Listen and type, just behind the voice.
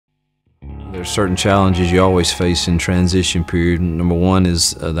There's certain challenges you always face in transition period. Number one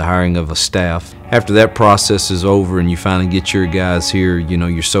is the hiring of a staff. After that process is over and you finally get your guys here, you know,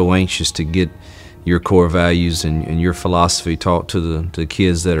 you're so anxious to get your core values and your philosophy taught to the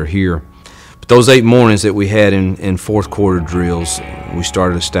kids that are here. But those 8 mornings that we had in fourth quarter drills, we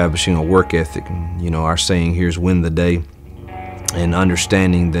started establishing a work ethic. You know, our saying here is win the day, and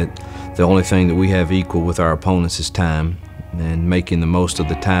understanding that the only thing that we have equal with our opponents is time, and making the most of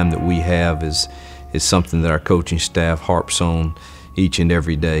the time that we have is something that our coaching staff harps on each and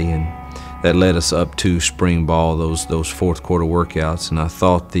every day, and that led us up to spring ball, those fourth quarter workouts. And I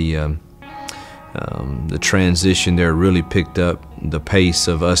thought the transition there really picked up the pace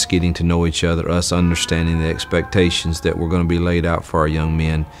of us getting to know each other, us understanding the expectations that were going to be laid out for our young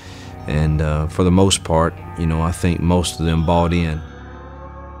men, and for the most part, you know, I think most of them bought in.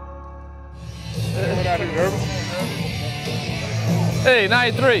 Hey,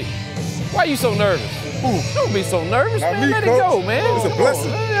 93. Why are you so nervous? Ooh. Don't be so nervous, man. Let it go, man. It's a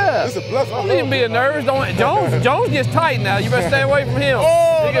blessing. Yeah. It's a blessing. Don't even be nervous. Jones gets tight now. You better stay away from him.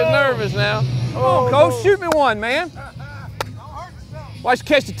 He gets nervous now. Come on, Coach. Shoot me one, man. Watch you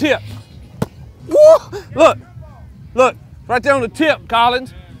catch the tip. Woo! Look. Right there on the tip,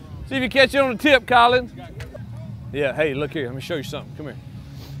 Collins. See if you catch it on the tip, Collins. Yeah, hey, look here. Let me show you something. Come here.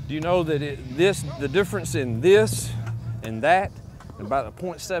 Do you know that the difference in this and that, about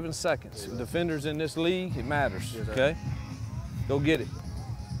 0.7 seconds. Defenders in this league, it matters, okay? Go get it.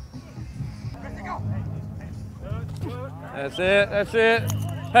 That's it.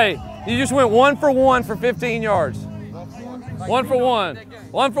 Hey, you just went 1 for 1 for 15 yards. 1 for 1.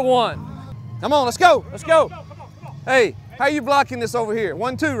 1 for 1. Come on, let's go. Hey, how you blocking this over here?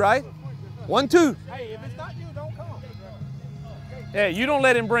 1-2, right? 1-2. Hey, if it's not you, don't come. Yeah, you don't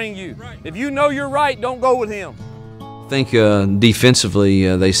let him bring you. If you know you're right, don't go with him. I think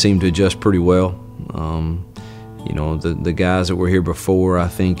defensively they seem to adjust pretty well. You know, the guys that were here before, I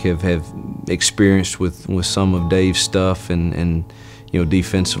think, have experienced with some of Dave's stuff, and you know,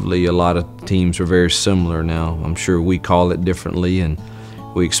 defensively a lot of teams are very similar now. I'm sure we call it differently, and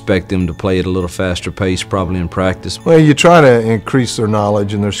we expect them to play at a little faster pace probably in practice. Well, you try to increase their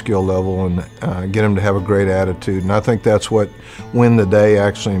knowledge and their skill level and get them to have a great attitude, and I think that's what win the day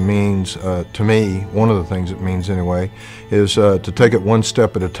actually means to me. One of the things it means anyway is to take it one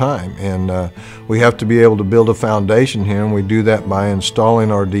step at a time, and we have to be able to build a foundation here, and we do that by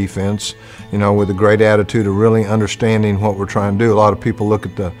installing our defense, you know, with a great attitude of really understanding what we're trying to do. A lot of people look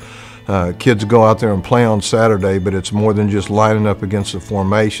at the kids go out there and play on Saturday, but it's more than just lining up against the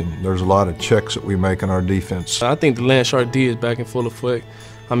formation. There's a lot of checks that we make in our defense. I think the Landshark D is back in full effect.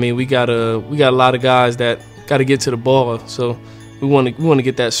 I mean, we got a lot of guys that got to get to the ball, so we want to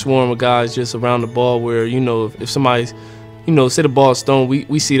get that swarm of guys just around the ball where, you know, if somebody's, you know, say the ball's thrown,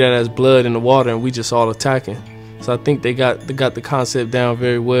 we see that as blood in the water and we just all attacking. So I think they got the concept down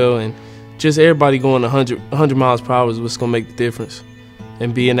very well, and just everybody going 100 miles per hour is what's gonna make the difference,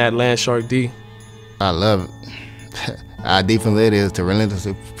 and being that Landshark D. I love it. Our defense it is to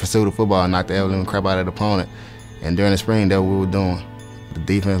relentlessly pursue the football and knock the ever-living crap out of the opponent. And during the spring, that's what we were doing. The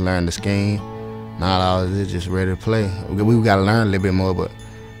defense learned the scheme. Now all is just ready to play. We got to learn a little bit more, but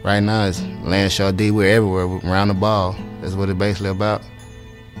right now it's Landshark D. We're everywhere, we're around the ball. That's what it's basically about.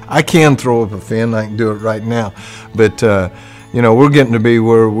 I can throw up a fin, I can do it right now, but you know, we're getting to be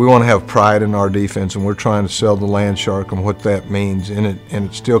where we want to have pride in our defense, and we're trying to sell the Landshark and what that means, and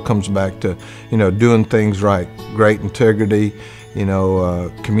it still comes back to, you know, doing things right, great integrity, you know,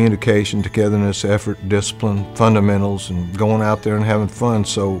 communication, togetherness, effort, discipline, fundamentals, and going out there and having fun.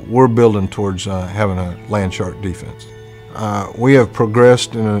 So we're building towards having a Landshark defense. We have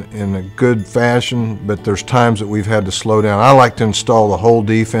progressed in a good fashion, but there's times that we've had to slow down. I like to install the whole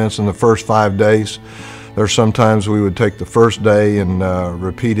defense in the first 5 days. There's sometimes we would take the first day and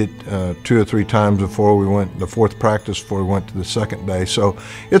repeat it 2 or 3 times before we went the fourth practice before we went to the second day. So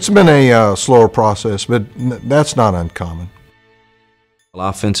it's been a slower process, but that's not uncommon.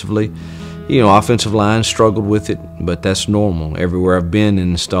 Offensively, you know, offensive line struggled with it, but that's normal. Everywhere I've been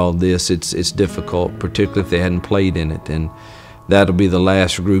and installed this, it's difficult, particularly if they hadn't played in it. And that'll be the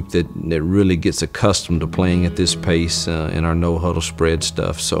last group that really gets accustomed to playing at this pace in our no-huddle spread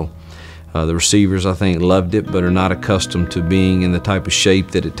stuff. So the receivers, I think, loved it, but are not accustomed to being in the type of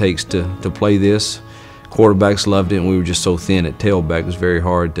shape that it takes to play this. Quarterbacks loved it, and we were just so thin at tailback. It was very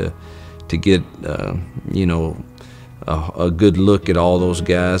hard to get, you know, a good look at all those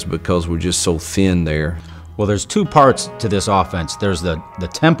guys because we're just so thin there. Well, there's 2 parts to this offense. There's the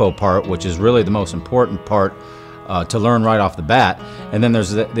tempo part, which is really the most important part to learn right off the bat, and then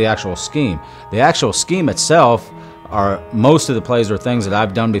there's the actual scheme. The actual scheme itself, most of the plays are things that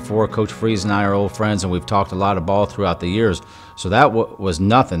I've done before. Coach Freeze and I are old friends, and we've talked a lot of ball throughout the years. So that was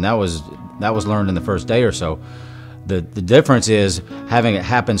nothing. That was learned in the first day or so. The difference is having it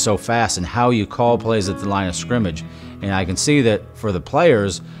happen so fast and how you call plays at the line of scrimmage. And I can see that for the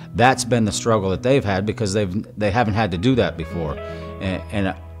players, that's been the struggle that they've had because they haven't had to do that before.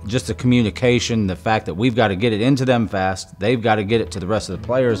 And just the communication, the fact that we've got to get it into them fast, they've got to get it to the rest of the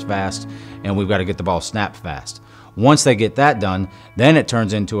players fast, and we've got to get the ball snapped fast. Once they get that done, then it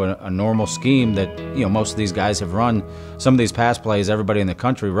turns into a normal scheme that most of these guys have run. Some of these pass plays everybody in the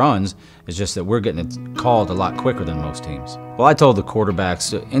country runs. It's just that we're getting it called a lot quicker than most teams. Well, I told the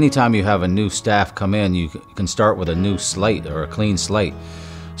quarterbacks, anytime you have a new staff come in, you can start with a new slate or a clean slate.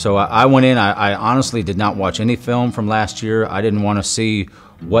 So I went in, I honestly did not watch any film from last year. I didn't want to see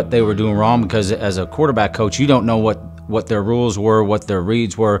what they were doing wrong because as a quarterback coach, you don't know what their rules were, what their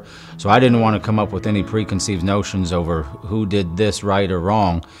reads were. So I didn't want to come up with any preconceived notions over who did this right or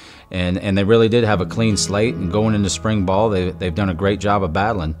wrong. And they really did have a clean slate. And going into spring ball, they've done a great job of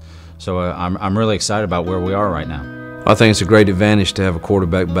battling. So I'm really excited about where we are right now. I think it's a great advantage to have a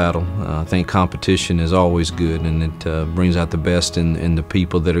quarterback battle. I think competition is always good, and it brings out the best in the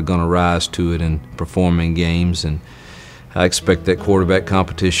people that are going to rise to it and perform in games. And I expect that quarterback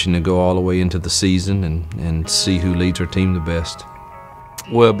competition to go all the way into the season and see who leads our team the best.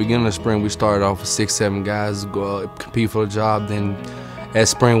 Well, beginning of spring, we started off with 6, 7 guys go compete for the job. Then as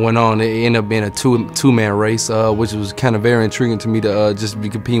spring went on, it ended up being a two-man race, which was kind of very intriguing to me to just be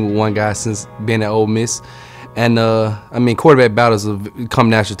competing with one guy since being at Ole Miss. And quarterback battles have come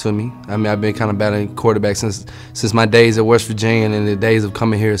natural to me. I've been kind of battling quarterback since my days at West Virginia and the days of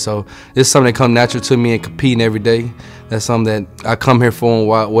coming here. So it's something that comes natural to me and competing every day. That's something that I come here for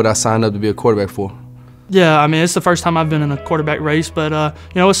and what I signed up to be a quarterback for. Yeah, it's the first time I've been in a quarterback race, but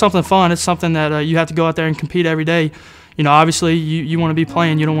it's something fun. It's something that you have to go out there and compete every day. Obviously you want to be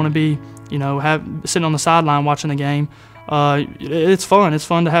playing. You don't want to be, sitting on the sideline watching the game. It's fun. It's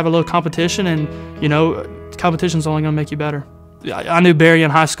fun to have a little competition, and competition's only going to make you better. I knew Barry in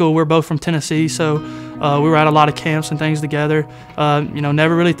high school. We're both from Tennessee, so we were at a lot of camps and things together.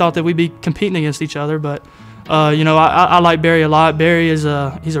 Never really thought that we'd be competing against each other, but I like Barry a lot. Barry he's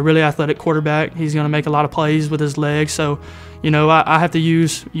a really athletic quarterback. He's going to make a lot of plays with his legs, so I have to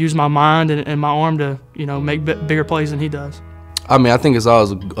use my mind and my arm to make bigger plays than he does. I think it's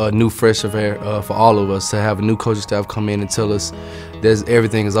always a new fresh affair for all of us to have a new coaching staff come in and tell us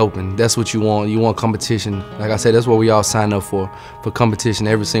everything is open. That's what you want. You want competition. Like I said, that's what we all sign up for competition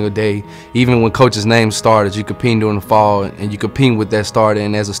every single day. Even when coaches' names started, you compete during the fall, and you compete with that starter.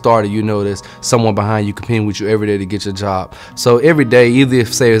 And as a starter, there's someone behind you competing with you every day to get your job. So every day, either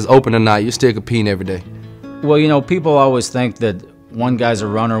if say it's open or not, you're still competing every day. Well, people always think that one guy's a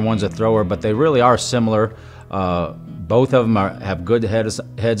runner, one's a thrower, but they really are similar. Both of them have good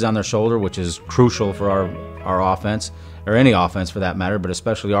heads on their shoulder, which is crucial for our offense, or any offense for that matter, but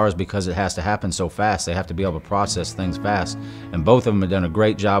especially ours because it has to happen so fast. They have to be able to process things fast, and both of them have done a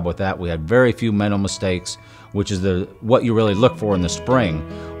great job with that. We had very few mental mistakes, which is what you really look for in the spring.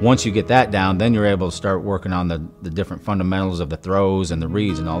 Once you get that down, then you're able to start working on the different fundamentals of the throws and the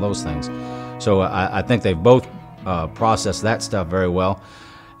reads and all those things. So I think they've both processed that stuff very well.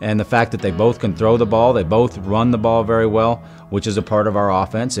 And the fact that they both can throw the ball, they both run the ball very well, which is a part of our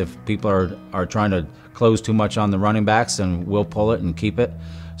offense. If people are trying to close too much on the running backs, then we'll pull it and keep it.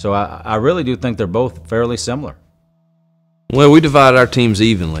 So I really do think they're both fairly similar. Well, we divide our teams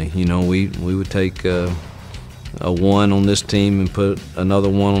evenly. We would take a 1 on this team and put another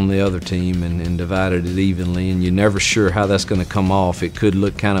 1 on the other team and divided it evenly. And you're never sure how that's going to come off. It could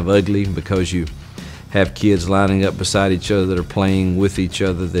look kind of ugly because you have kids lining up beside each other that are playing with each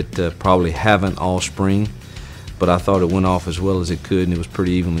other that probably haven't all spring. But I thought it went off as well as it could, and it was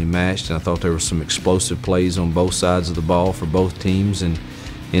pretty evenly matched. And I thought there were some explosive plays on both sides of the ball for both teams, and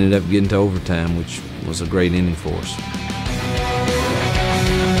ended up getting to overtime, which was a great inning for us.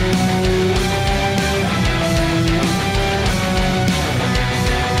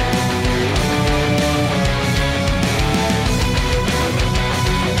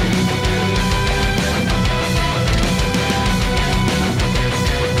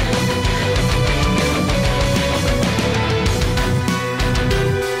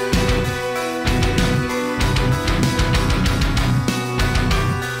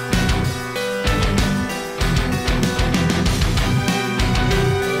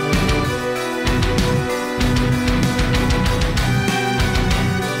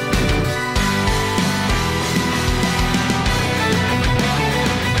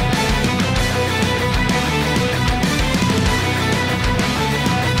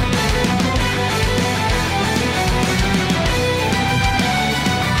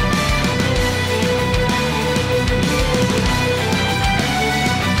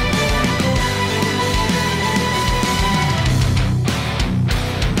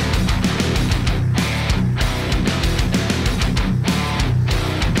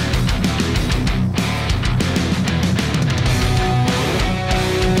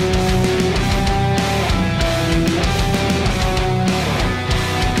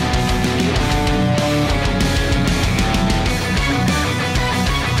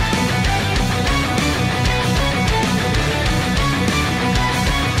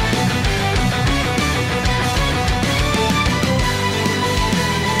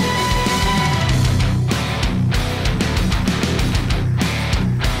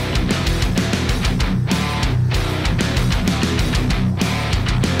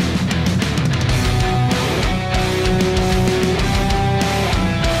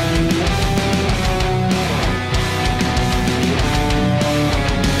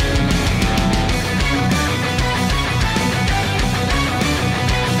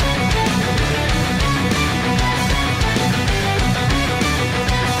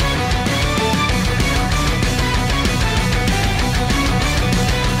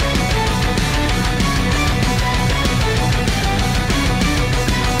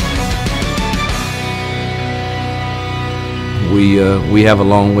 we have a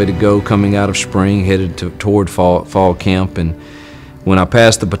long way to go coming out of spring, headed toward fall camp. And when I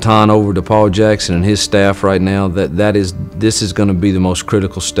pass the baton over to Paul Jackson and his staff right now, this is going to be the most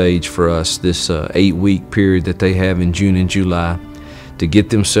critical stage for us, this 8-week period that they have in June and July, to get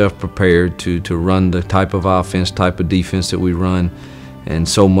themselves prepared to run the type of offense, type of defense that we run. And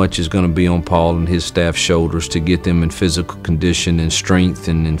so much is going to be on Paul and his staff's shoulders to get them in physical condition and strength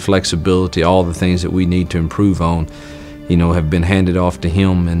and in flexibility. All the things that we need to improve on, have been handed off to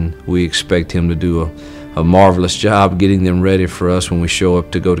him, and we expect him to do a marvelous job getting them ready for us when we show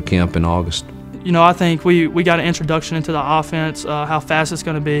up to go to camp in August. I think we got an introduction into the offense, how fast it's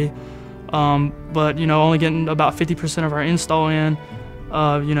going to be, but only getting about 50% of our install in.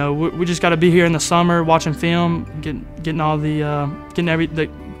 We just got to be here in the summer watching film, getting all the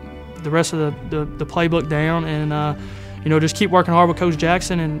rest of the playbook down, and just keep working hard with Coach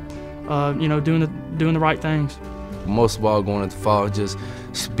Jackson and doing the right things. Most of all, going into fall, just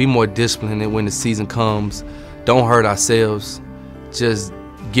be more disciplined, and when the season comes, don't hurt ourselves. Just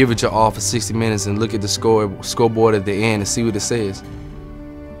give it your all for 60 minutes and look at the scoreboard at the end and see what it says.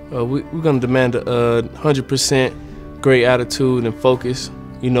 We're going to demand 100% great attitude and focus,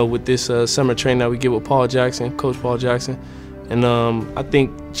 with this summer training that we get with Paul Jackson, Coach Paul Jackson. And I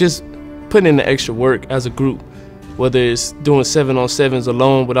think just putting in the extra work as a group, whether it's doing 7-on-7s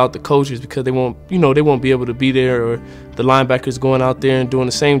alone without the coaches because they won't be able to be there, or the linebackers going out there and doing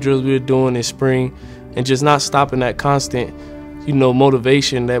the same drills we were doing in spring, and just not stopping that constant,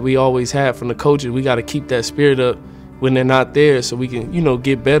 motivation that we always had from the coaches. We got to keep that spirit up when they're not there, so we can,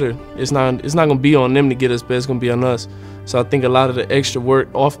 get better. It's not going to be on them to get us better. It's going to be on us. So I think a lot of the extra work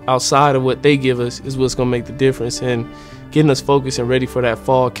outside of what they give us is what's going to make the difference and getting us focused and ready for that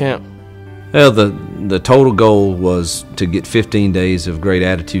fall camp. Well, the total goal was to get 15 days of great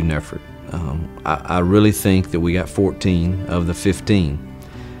attitude and effort. I really think that we got 14 of the 15,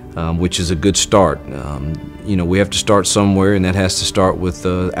 which is a good start. We have to start somewhere, and that has to start with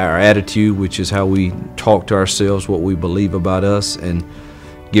our attitude, which is how we talk to ourselves, what we believe about us, and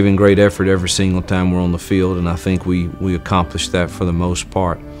giving great effort every single time we're on the field, and I think we accomplished that for the most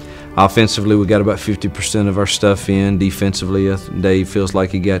part. Offensively, we got about 50% of our stuff in. Defensively, Dave feels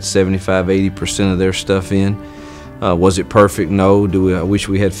like he got 75–80% of their stuff in. Was it perfect? No. I wish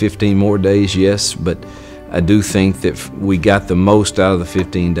we had 15 more days? Yes, but I do think that we got the most out of the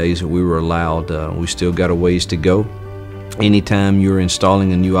 15 days that we were allowed. We still got a ways to go. Anytime you're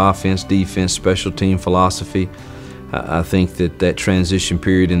installing a new offense, defense, special team philosophy, I think that transition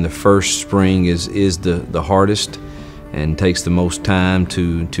period in the first spring is the hardest and takes the most time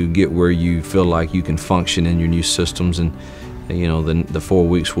to get where you feel like you can function in your new systems. And the 4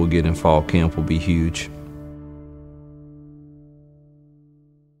 weeks we'll get in fall camp will be huge.